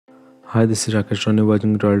Hi, this is Rakesh Rani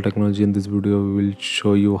watching Royal Technology. In this video, we will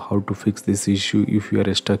show you how to fix this issue. If you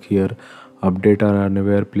are stuck here, update or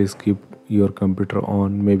unaware, please keep your computer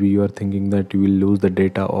on. Maybe you are thinking that you will lose the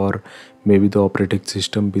data, or maybe the operating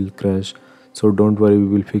system will crash. So don't worry, we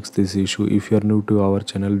will fix this issue. If you are new to our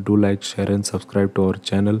channel, do like, share and subscribe to our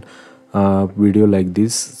channel. Video like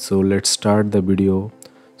this. So let's start the video.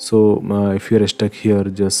 So if you are stuck here,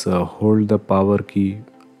 just hold the power key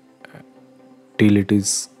till it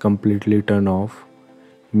is completely turned off.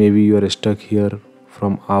 Maybe you are stuck here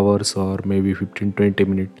from hours or maybe 15-20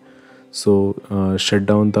 minutes. So shut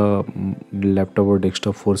down the laptop or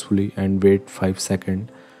desktop forcefully and wait 5 seconds,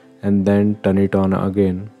 and then turn it on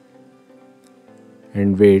again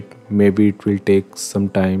and wait. Maybe it will take some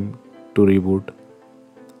time to reboot.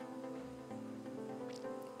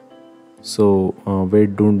 So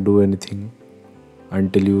wait, don't do anything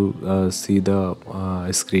until you see the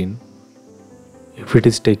screen. If it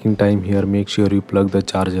is taking time here, make sure you plug the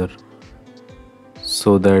charger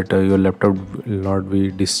so that your laptop will not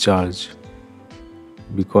be discharged,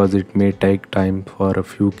 because it may take time for a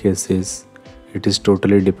few cases. It is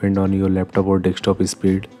totally depend on your laptop or desktop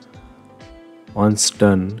speed. Once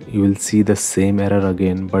done, you will see the same error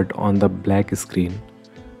again but on the black screen.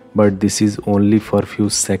 But this is only for few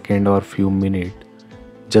seconds or few minutes.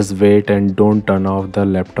 Just wait and don't turn off the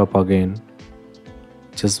laptop again.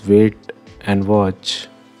 Just wait and watch.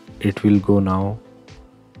 It will go now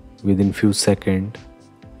within few seconds.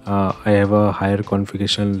 I have a higher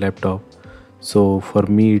configuration laptop, so for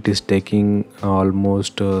me it is taking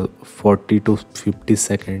almost 40 to 50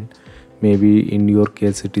 seconds. Maybe in your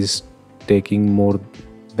case it is taking more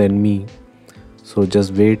than me. So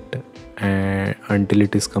just wait until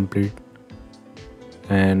it is complete,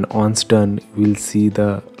 and once done you will see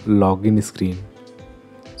the login screen.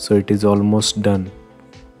 So it is almost done.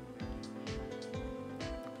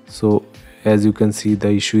 So as you can see, the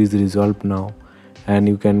issue is resolved now, and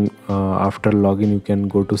you can after login you can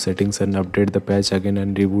go to settings and update the patch again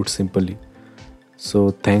and reboot simply.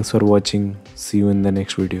 So thanks for watching. See you in the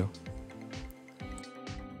next video.